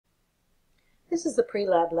This is the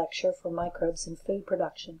pre-lab lecture for microbes in food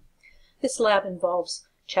production. This lab involves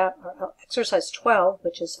exercise 12,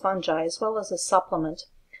 which is fungi, as well as a supplement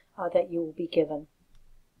that you will be given.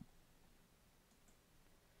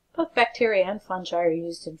 Both bacteria and fungi are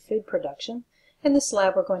used in food production. In this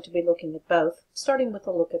lab we're going to be looking at both, starting with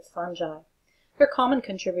a look at fungi. They're common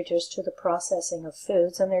contributors to the processing of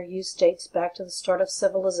foods, and their use dates back to the start of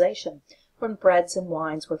civilization, when breads and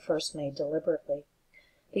wines were first made deliberately.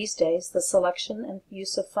 These days, the selection and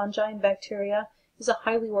use of fungi and bacteria is a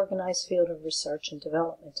highly organized field of research and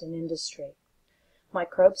development in industry.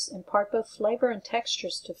 Microbes impart both flavor and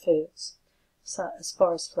textures to foods. So, as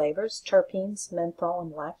far as flavors, terpenes, menthol,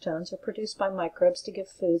 and lactones are produced by microbes to give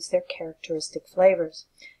foods their characteristic flavors.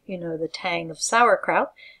 You know the tang of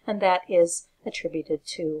sauerkraut, and that is attributed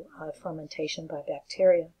to fermentation by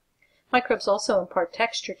bacteria. Microbes also impart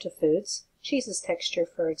texture to foods. Cheese's texture,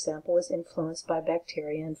 for example, is influenced by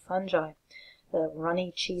bacteria and fungi. The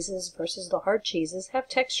runny cheeses versus the hard cheeses have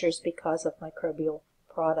textures because of microbial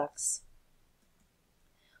products.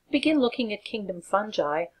 Begin looking at kingdom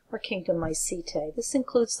fungi, or kingdom Mycetae. This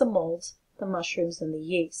includes the molds, the mushrooms, and the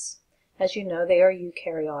yeasts. As you know, they are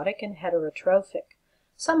eukaryotic and heterotrophic.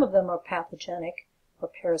 Some of them are pathogenic or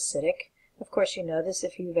parasitic. Of course, you know this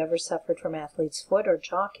if you've ever suffered from athlete's foot or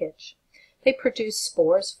jock itch. They produce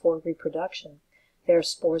spores for reproduction. Their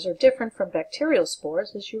spores are different from bacterial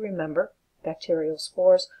spores. As you remember, bacterial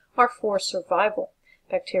spores are for survival.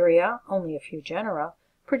 Bacteria, only a few genera,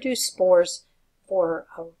 produce spores for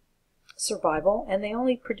survival, and they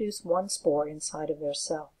only produce one spore inside of their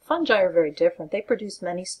cell. Fungi are very different. They produce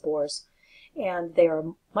many spores, and they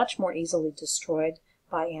are much more easily destroyed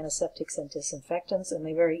by antiseptics and disinfectants, and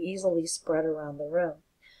they very easily spread around the room.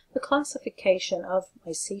 The classification of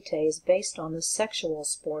Mycetae is based on the sexual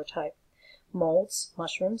spore type. Molds,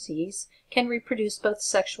 mushrooms, yeast can reproduce both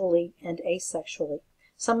sexually and asexually.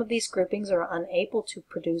 Some of these groupings are unable to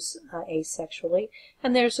produce asexually,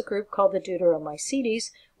 and there's a group called the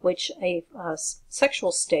Deuteromycetes, which a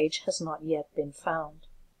sexual stage has not yet been found.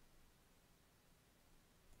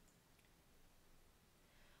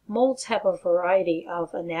 Molds have a variety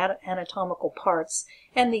of anatomical parts,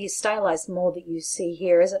 and the stylized mold that you see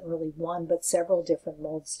here isn't really one, but several different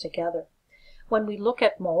molds together. When we look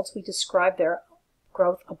at molds, we describe their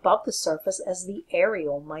growth above the surface as the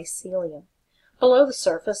aerial mycelium. Below the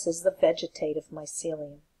surface is the vegetative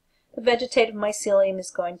mycelium. The vegetative mycelium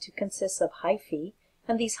is going to consist of hyphae,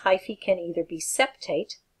 and these hyphae can either be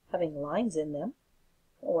septate, having lines in them,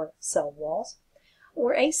 or cell walls,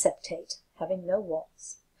 or aseptate, having no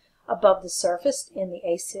walls. Above the surface, in the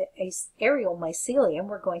aerial mycelium,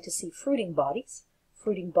 we're going to see fruiting bodies.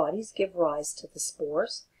 Fruiting bodies give rise to the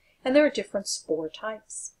spores, and there are different spore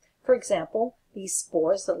types. For example, these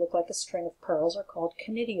spores that look like a string of pearls are called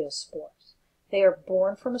conidiospores. They are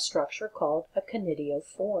born from a structure called a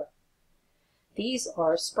conidiophore. These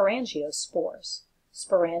are sporangiospores.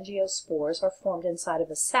 Sporangiospores are formed inside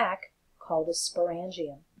of a sac called a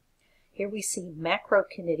sporangium. Here we see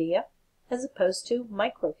macroconidia as opposed to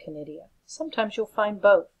microconidia. Sometimes you'll find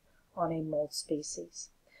both on a mold species.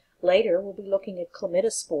 Later, we'll be looking at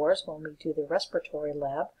chlamydospores when we do the respiratory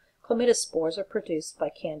lab. Chlamydospores are produced by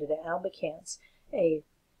Candida albicans, a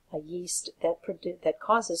yeast that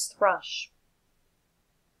causes thrush.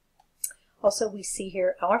 Also, we see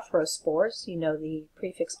here arthrospores. You know the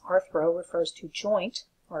prefix arthro refers to joint,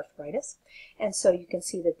 arthritis, and so you can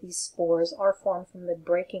see that these spores are formed from the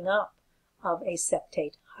breaking up of a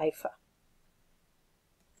septate hypha.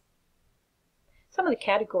 Some of the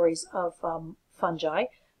categories of fungi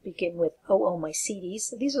begin with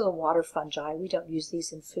Oomycetes. These are the water fungi. We don't use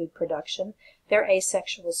these in food production. Their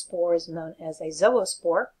asexual spore is known as a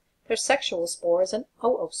zoospore. Their sexual spore is an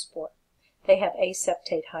oospore. They have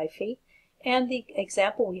aseptate hyphae, and the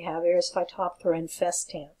example we have here is Phytophthora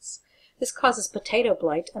infestans. This causes potato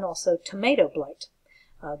blight and also tomato blight.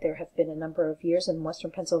 There have been a number of years in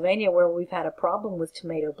western Pennsylvania where we've had a problem with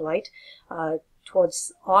tomato blight.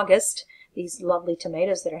 Towards August, these lovely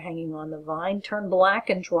tomatoes that are hanging on the vine turn black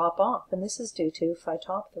and drop off, and this is due to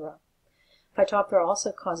Phytophthora. Phytophthora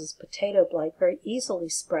also causes potato blight, very easily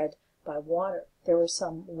spread by water. There were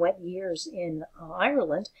some wet years in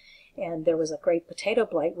Ireland, and there was a great potato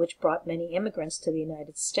blight which brought many immigrants to the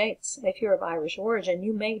United States. If you're of Irish origin,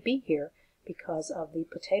 you may be here because of the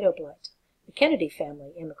potato blight. The Kennedy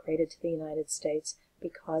family immigrated to the United States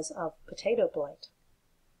because of potato blight.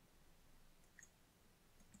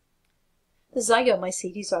 The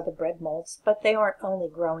zygomycetes are the bread molds, but they aren't only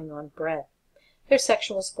growing on bread. Their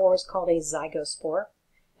sexual spore is called a zygospore,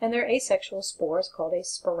 and their asexual spore is called a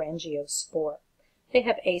sporangiospore. They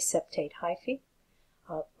have aseptate hyphae.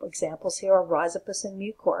 examples here are Rhizopus and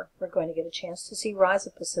Mucor. We're going to get a chance to see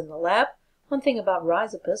Rhizopus in the lab. One thing about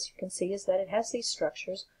Rhizopus you can see is that it has these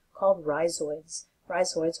structures called rhizoids.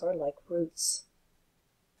 Rhizoids are like roots.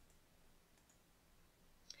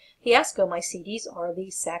 The Ascomycetes are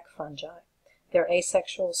the sac fungi. Their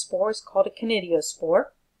asexual spore is called a conidiospore,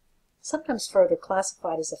 sometimes further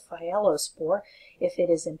classified as a phyllospore if it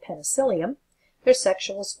is in Penicillium. Their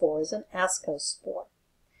sexual spore is an ascospore.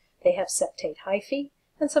 They have septate hyphae,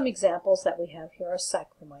 and some examples that we have here are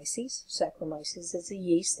Saccharomyces. Saccharomyces is a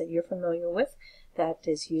yeast that you're familiar with that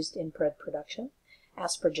is used in bread production.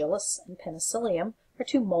 Aspergillus and Penicillium are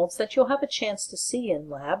two molds that you'll have a chance to see in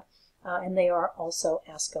lab, and they are also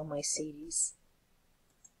Ascomycetes.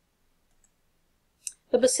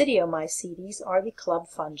 The Basidiomycetes are the club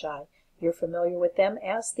fungi. You're familiar with them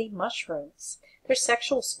as the mushrooms. Their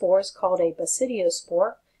sexual spore is called a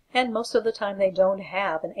basidiospore, and most of the time they don't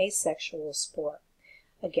have an asexual spore.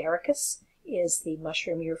 Agaricus is the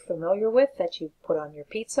mushroom you're familiar with that you put on your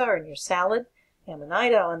pizza or in your salad.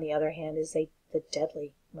 Amanita, on the other hand, is the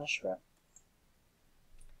deadly mushroom.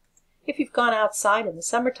 If you've gone outside in the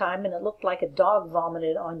summertime and it looked like a dog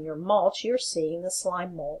vomited on your mulch, you're seeing the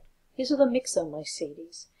slime mold. These are the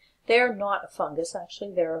Myxomycetes. They are not a fungus,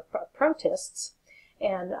 actually they're protists,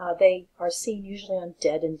 and they are seen usually on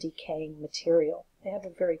dead and decaying material. They have a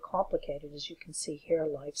very complicated, as you can see here,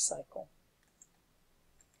 life cycle.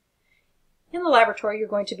 In the laboratory, you're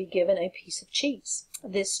going to be given a piece of cheese.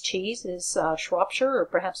 This cheese is Shropshire or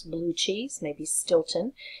perhaps blue cheese, maybe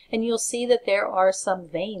Stilton, and you'll see that there are some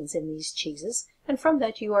veins in these cheeses, and from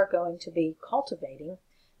that you are going to be cultivating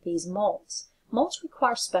these molds. Molds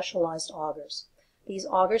require specialized augers. These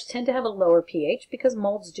augers tend to have a lower pH because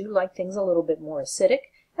molds do like things a little bit more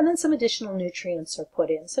acidic, and then some additional nutrients are put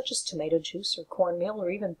in, such as tomato juice or cornmeal or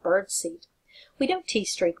even birdseed. We don't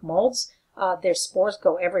T-streak molds. Their spores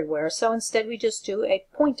go everywhere, so instead we just do a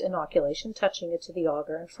point inoculation, touching it to the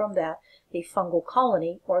auger, and from that the fungal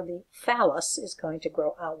colony, or the phallus, is going to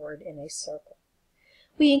grow outward in a circle.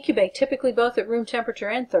 We incubate typically both at room temperature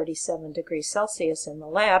and 37 degrees Celsius in the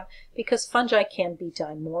lab because fungi can be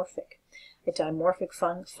dimorphic. A dimorphic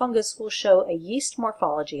fungus will show a yeast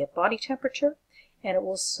morphology at body temperature, and it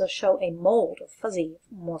will show a mold or fuzzy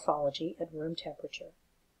morphology at room temperature.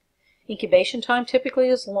 Incubation time typically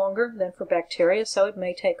is longer than for bacteria, so it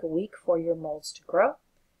may take a week for your molds to grow.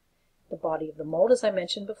 The body of the mold, as I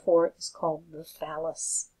mentioned before, is called the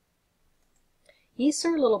phallus. Yeasts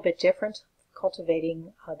are a little bit different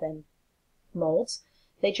cultivating than molds.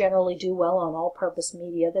 They generally do well on all-purpose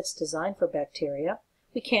media that's designed for bacteria.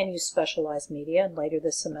 We can use specialized media, and later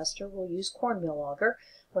this semester we'll use cornmeal auger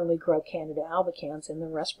when we grow Candida albicans in the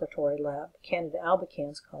respiratory lab. Candida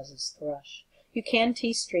albicans causes thrush. You can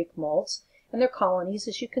T-streak molds, and their colonies,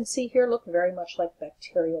 as you can see here, look very much like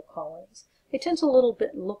bacterial colonies. They tend to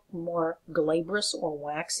look more glabrous or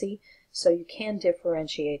waxy, so you can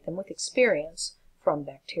differentiate them with experience from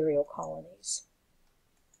bacterial colonies.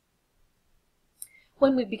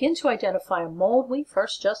 When we begin to identify a mold, we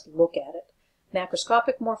first just look at it.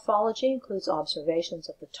 Macroscopic morphology includes observations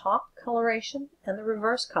of the top coloration and the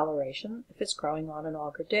reverse coloration if it's growing on an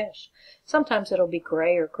agar dish. Sometimes it'll be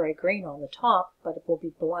gray or gray-green on the top, but it will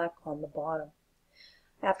be black on the bottom.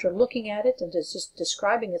 After looking at it and just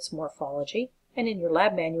describing its morphology, and in your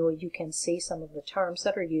lab manual you can see some of the terms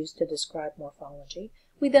that are used to describe morphology,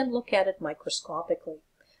 we then look at it microscopically.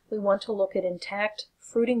 We want to look at intact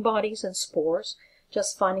fruiting bodies and spores.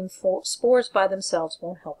 Just finding spores by themselves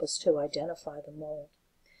won't help us to identify the mold.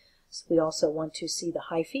 So we also want to see the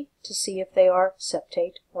hyphae to see if they are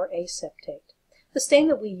septate or aseptate. The stain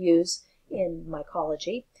that we use in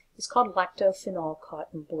mycology is called lactophenol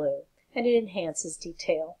cotton blue, and it enhances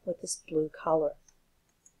detail with this blue color.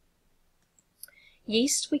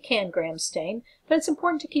 Yeast we can gram stain, but it's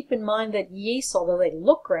important to keep in mind that yeasts, although they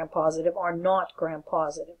look gram-positive, are not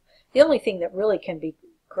gram-positive. The only thing that really can be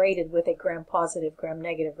graded with a gram-positive,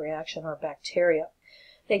 gram-negative reaction are bacteria.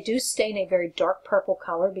 They do stain a very dark purple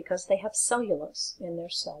color because they have cellulose in their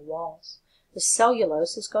cell walls. The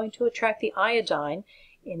cellulose is going to attract the iodine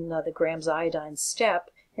in the Graham's iodine step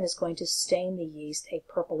and is going to stain the yeast a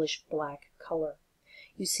purplish black color.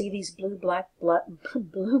 You see these blue-black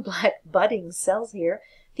budding cells here.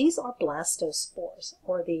 These are blastospores,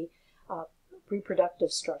 or the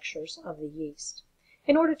reproductive structures of the yeast.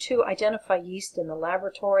 In order to identify yeast in the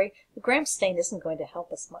laboratory, the gram stain isn't going to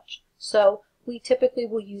help us much. So we typically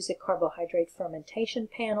will use a carbohydrate fermentation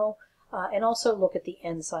panel and also look at the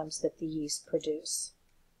enzymes that the yeast produce.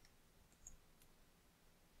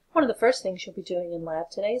 One of the first things you'll be doing in lab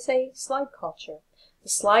today is a slide culture. The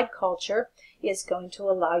slide culture is going to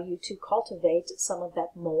allow you to cultivate some of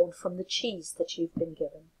that mold from the cheese that you've been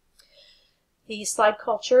given. The slide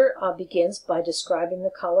culture begins by describing the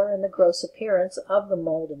color and the gross appearance of the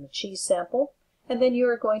mold in the cheese sample, and then you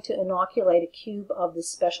are going to inoculate a cube of this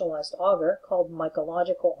specialized agar, called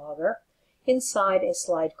mycological agar, inside a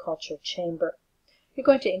slide culture chamber. You're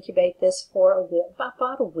going to incubate this for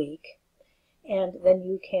about a week, and then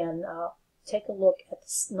you can take a look at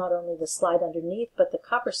not only the slide underneath, but the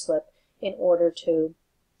cover slip in order to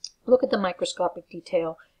look at the microscopic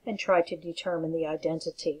detail and try to determine the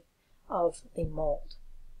identity of the mold.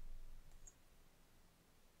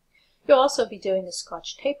 You'll also be doing a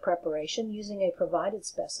Scotch tape preparation using a provided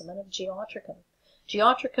specimen of geotrichum.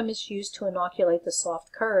 Geotrichum is used to inoculate the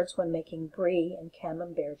soft curds when making brie and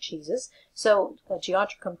camembert cheeses. So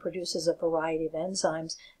geotrichum produces a variety of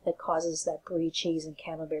enzymes that causes that brie cheese and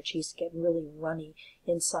camembert cheese to get really runny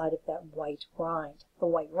inside of that white rind. The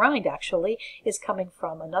white rind actually is coming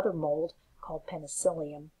from another mold called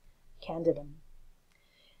Penicillium candidum.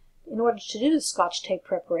 In order to do the Scotch tape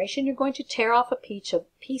preparation, you're going to tear off a piece of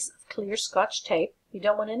clear Scotch tape. You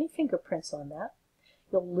don't want any fingerprints on that.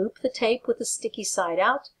 You'll loop the tape with the sticky side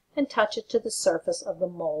out and touch it to the surface of the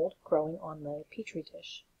mold growing on the petri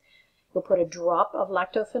dish. You'll put a drop of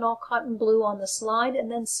lactophenol cotton blue on the slide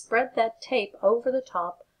and then spread that tape over the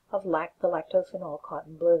top of the lactophenol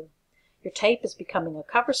cotton blue. Your tape is becoming a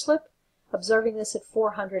cover slip. Observing this at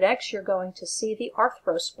 400x, you're going to see the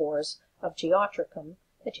arthrospores of geotrichum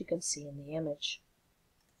that you can see in the image.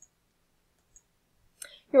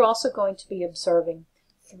 You're also going to be observing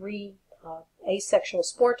 3 asexual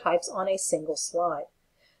spore types on a single slide.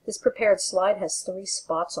 This prepared slide has 3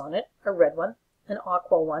 spots on it, a red one, an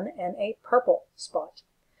aqua one, and a purple spot.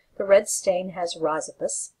 The red stain has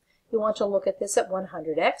rhizopus. You want to look at this at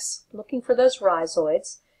 100x, looking for those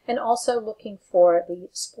rhizoids, and also looking for the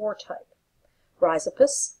spore type.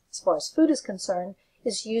 Rhizopus, as far as food is concerned,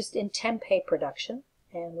 is used in tempeh production,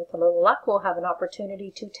 and with a little luck we'll have an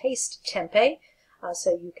opportunity to taste tempeh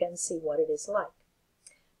so you can see what it is like.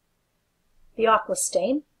 The aqua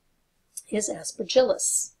stain is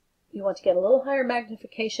aspergillus. You want to get a little higher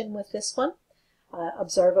magnification with this one.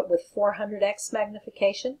 Observe it with 400x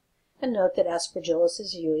magnification, and note that aspergillus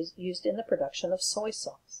is used in the production of soy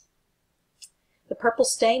sauce. The purple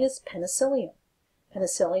stain is penicillium.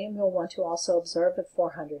 Penicillium you'll want to also observe at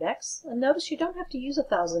 400x, and notice you don't have to use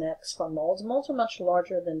 1000x for molds. Molds are much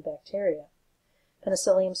larger than bacteria.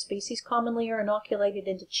 Penicillium species commonly are inoculated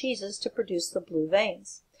into cheeses to produce the blue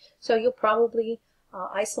veins. So you'll probably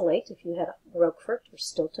isolate, if you had Roquefort or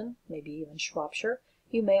Stilton, maybe even Shropshire,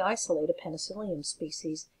 you may isolate a Penicillium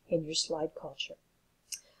species in your slide culture.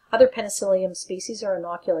 Other Penicillium species are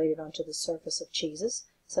inoculated onto the surface of cheeses,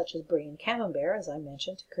 such as brie and camembert, as I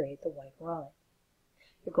mentioned, to create the white rind.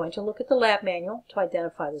 You're going to look at the lab manual to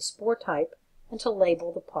identify the spore type and to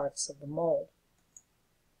label the parts of the mold.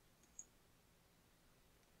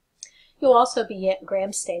 You'll also be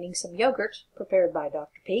gram staining some yogurt prepared by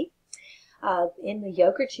Dr. P. In the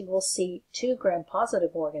yogurt you will see 2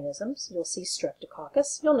 gram-positive organisms. You'll see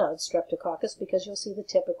Streptococcus. You'll know it's Streptococcus because you'll see the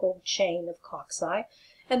typical chain of cocci,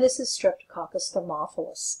 and this is Streptococcus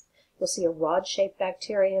thermophilus. You'll see a rod-shaped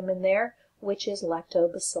bacterium in there, which is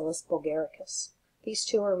Lactobacillus bulgaricus. These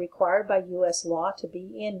 2 are required by U.S. law to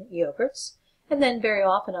be in yogurts, and then very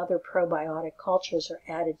often other probiotic cultures are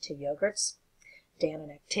added to yogurts.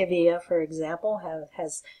 Dannon Activia, for example,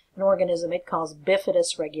 has an organism it calls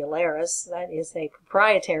Bifidus regularis. That is a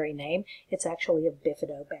proprietary name. It's actually a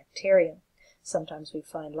bifidobacterium. Sometimes we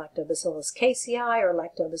find Lactobacillus casei or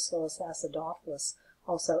Lactobacillus acidophilus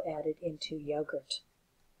also added into yogurt.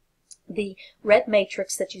 The red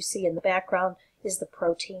matrix that you see in the background is the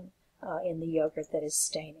protein in the yogurt that is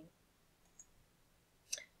staining.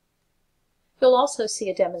 You'll also see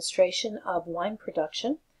a demonstration of wine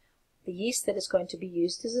production. The yeast that is going to be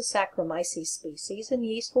used is a Saccharomyces species, and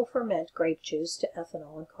yeast will ferment grape juice to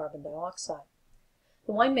ethanol and carbon dioxide.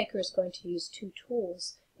 The winemaker is going to use 2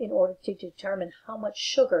 tools in order to determine how much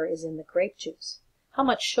sugar is in the grape juice. How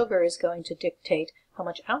much sugar is going to dictate how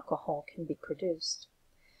much alcohol can be produced.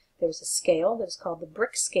 There's a scale that is called the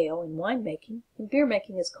brick scale in winemaking. In beer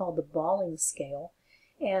making it's called the balling scale,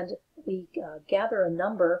 and we gather a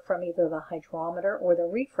number from either the hydrometer or the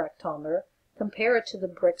refractometer, compare it to the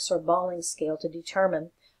bricks or balling scale to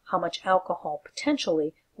determine how much alcohol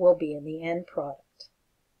potentially will be in the end product.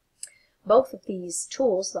 Both of these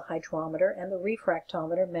tools, the hydrometer and the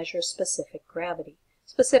refractometer, measure specific gravity.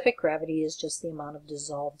 Specific gravity is just the amount of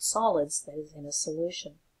dissolved solids that is in a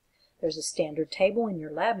solution. There's a standard table in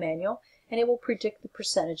your lab manual, and it will predict the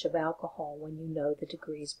percentage of alcohol when you know the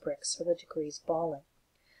degrees bricks or the degrees balling.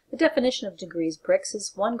 The definition of degrees Brix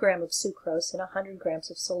is 1 gram of sucrose in 100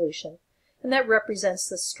 grams of solution, and that represents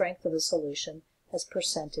the strength of the solution as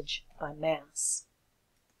percentage by mass.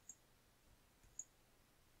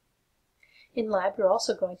 In lab, you're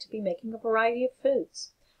also going to be making a variety of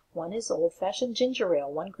foods. One is old-fashioned ginger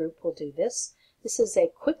ale. One group will do this. This is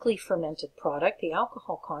a quickly fermented product. The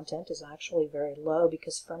alcohol content is actually very low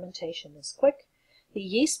because fermentation is quick. The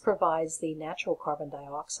yeast provides the natural carbon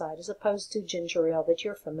dioxide as opposed to ginger ale that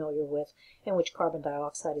you're familiar with, in which carbon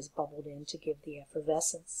dioxide is bubbled in to give the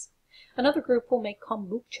effervescence. Another group will make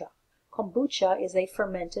kombucha. Kombucha is a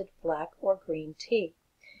fermented black or green tea.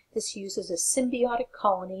 This uses a symbiotic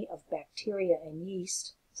colony of bacteria and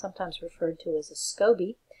yeast, sometimes referred to as a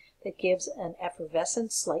SCOBY, that gives an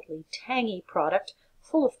effervescent, slightly tangy product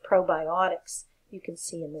full of probiotics. You can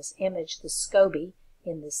see in this image the SCOBY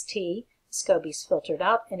in this tea. The SCOBY is filtered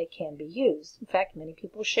out and it can be used. In fact, many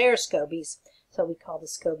people share SCOBYs, so we call the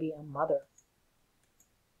SCOBY a mother.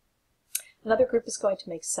 Another group is going to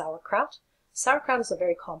make sauerkraut. Sauerkraut is a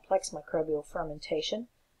very complex microbial fermentation.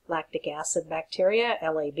 Lactic acid bacteria,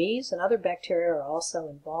 LABs, and other bacteria are also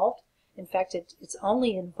involved. In fact, it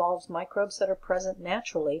only involves microbes that are present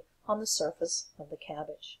naturally on the surface of the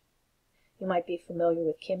cabbage. You might be familiar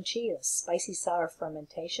with kimchi, a spicy sour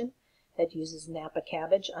fermentation that uses Napa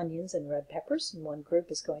cabbage, onions, and red peppers. And one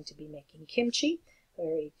group is going to be making kimchi, a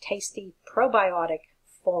very tasty, probiotic,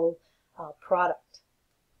 full product.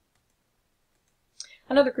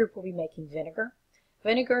 Another group will be making vinegar.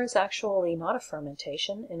 Vinegar is actually not a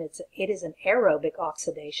fermentation, and it is an aerobic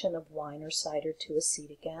oxidation of wine or cider to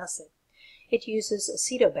acetic acid. It uses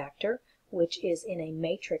acetobacter, which is in a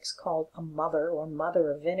matrix called a mother or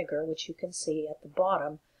mother of vinegar, which you can see at the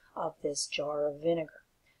bottom of this jar of vinegar.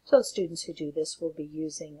 So the students who do this will be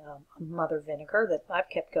using a mother vinegar that I've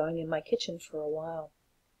kept going in my kitchen for a while.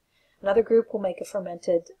 Another group will make a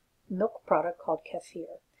fermented milk product called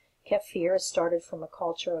kefir. Kefir is started from a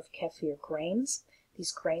culture of kefir grains.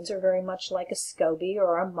 These grains are very much like a SCOBY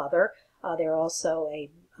or a mother. They're also a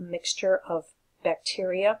mixture of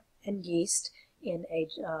bacteria and yeast in a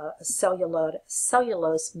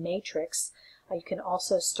cellulose matrix. You can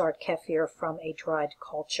also start kefir from a dried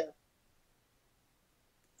culture.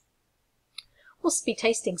 We'll be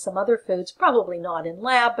tasting some other foods, probably not in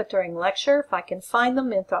lab, but during lecture, if I can find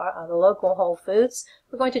them in the local Whole Foods.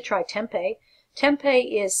 We're going to try tempeh.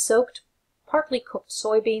 Tempeh is soaked, partly cooked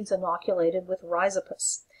soybeans inoculated with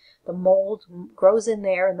rhizopus. The mold grows in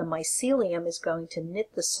there, and the mycelium is going to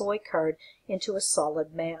knit the soy curd into a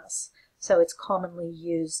solid mass. So it's commonly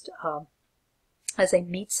used as a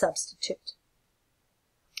meat substitute.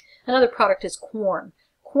 Another product is corn.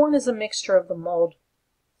 Corn is a mixture of the mold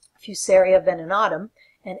Fusarium venenatum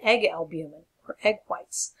and egg albumin, or egg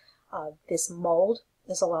whites. This mold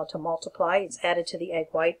is allowed to multiply. It's added to the egg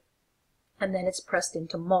white, and then it's pressed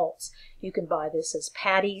into molds. You can buy this as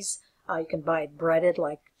patties. You can buy it breaded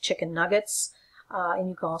like chicken nuggets, and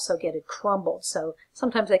you can also get it crumbled. So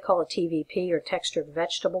sometimes they call it TVP, or textured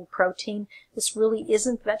vegetable protein. This really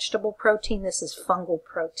isn't vegetable protein. This is fungal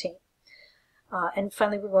protein. And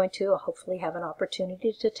finally, we're going to hopefully have an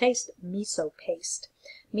opportunity to taste miso paste.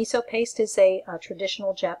 Miso paste is a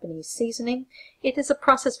traditional Japanese seasoning. It is a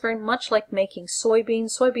process very much like making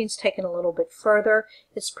soybeans. Soybeans taken a little bit further.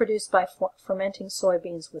 It's produced by fermenting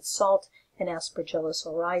soybeans with salt and Aspergillus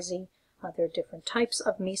oryzae. There are different types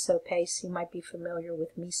of miso paste. You might be familiar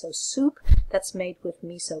with miso soup that's made with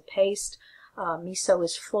miso paste. Miso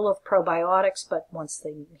is full of probiotics, but once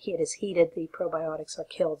it is heated, the probiotics are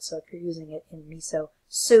killed. So if you're using it in miso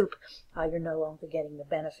soup, you're no longer getting the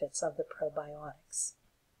benefits of the probiotics.